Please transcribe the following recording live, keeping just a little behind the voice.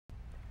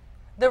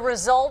The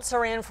results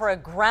are in for a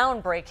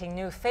groundbreaking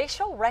new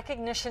facial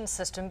recognition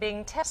system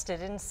being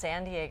tested in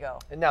San Diego.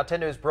 And now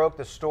 10 News broke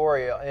the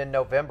story in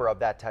November of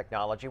that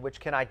technology, which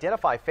can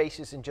identify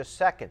faces in just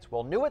seconds.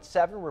 Well, new at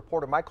 7,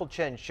 reporter Michael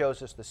Chen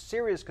shows us the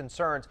serious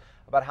concerns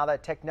about how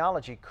that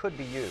technology could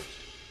be used.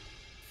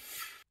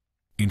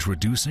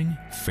 Introducing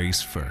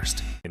Face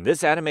First. In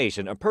this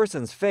animation, a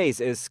person's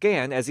face is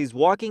scanned as he's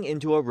walking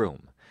into a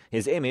room.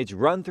 His image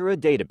run through a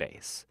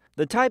database.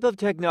 The type of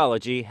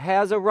technology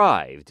has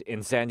arrived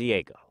in San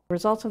Diego.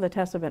 Results of the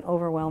test have been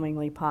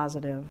overwhelmingly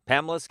positive.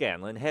 Pamela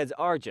Scanlon heads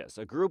Argus,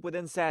 a group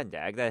within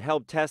Sandag that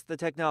helped test the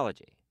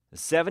technology.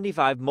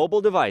 75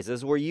 mobile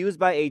devices were used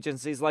by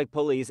agencies like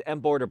police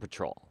and Border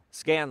Patrol.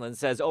 Scanlon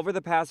says over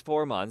the past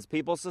 4 months,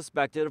 people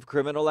suspected of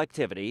criminal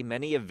activity,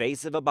 many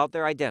evasive about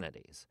their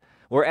identities,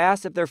 were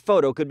asked if their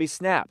photo could be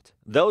snapped.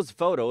 Those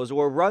photos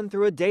were run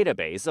through a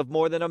database of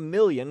more than 1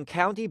 million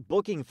county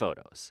booking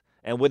photos,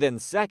 and within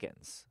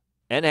seconds,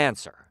 an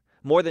answer.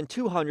 More than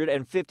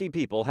 250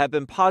 people have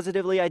been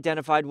positively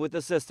identified with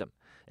the system,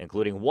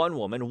 including one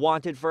woman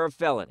wanted for a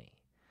felony.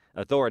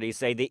 Authorities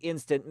say the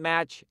instant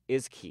match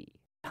is key.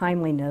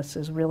 Timeliness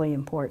is really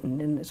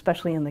important, and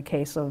especially in the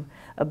case of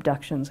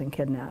abductions and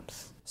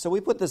kidnaps. So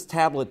we put this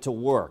tablet to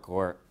work,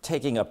 or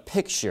taking a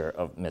picture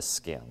of Miss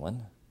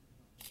Scanlon.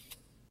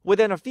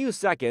 Within a few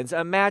seconds,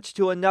 a match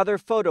to another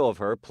photo of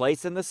her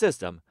placed in the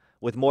system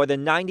with more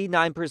than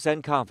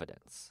 99%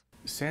 confidence.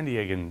 San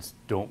Diegans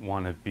don't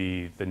want to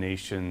be the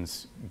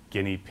nation's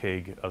guinea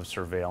pig of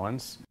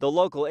surveillance. The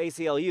local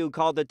ACLU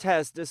called the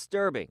test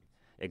disturbing.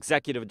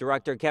 Executive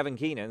Director Kevin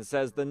Keenan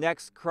says the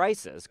next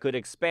crisis could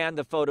expand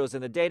the photos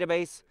in the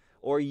database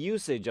or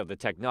usage of the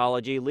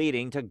technology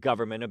leading to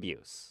government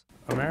abuse.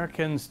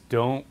 Americans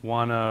don't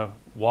want to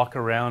walk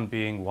around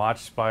being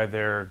watched by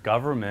their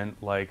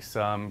government like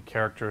some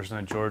characters in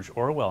a George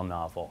Orwell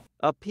novel.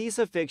 A piece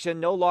of fiction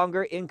no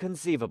longer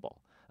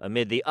inconceivable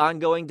amid the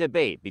ongoing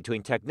debate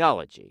between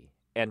technology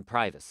and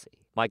privacy.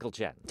 Michael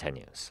Chen, 10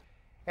 News.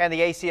 And the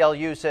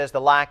ACLU says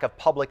the lack of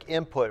public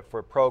input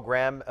for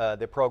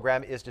the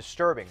program is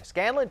disturbing.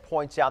 Scanlon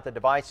points out the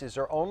devices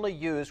are only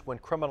used when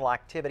criminal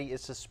activity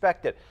is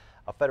suspected.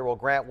 A federal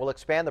grant will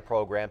expand the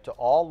program to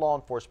all law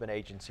enforcement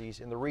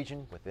agencies in the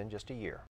region within just a year.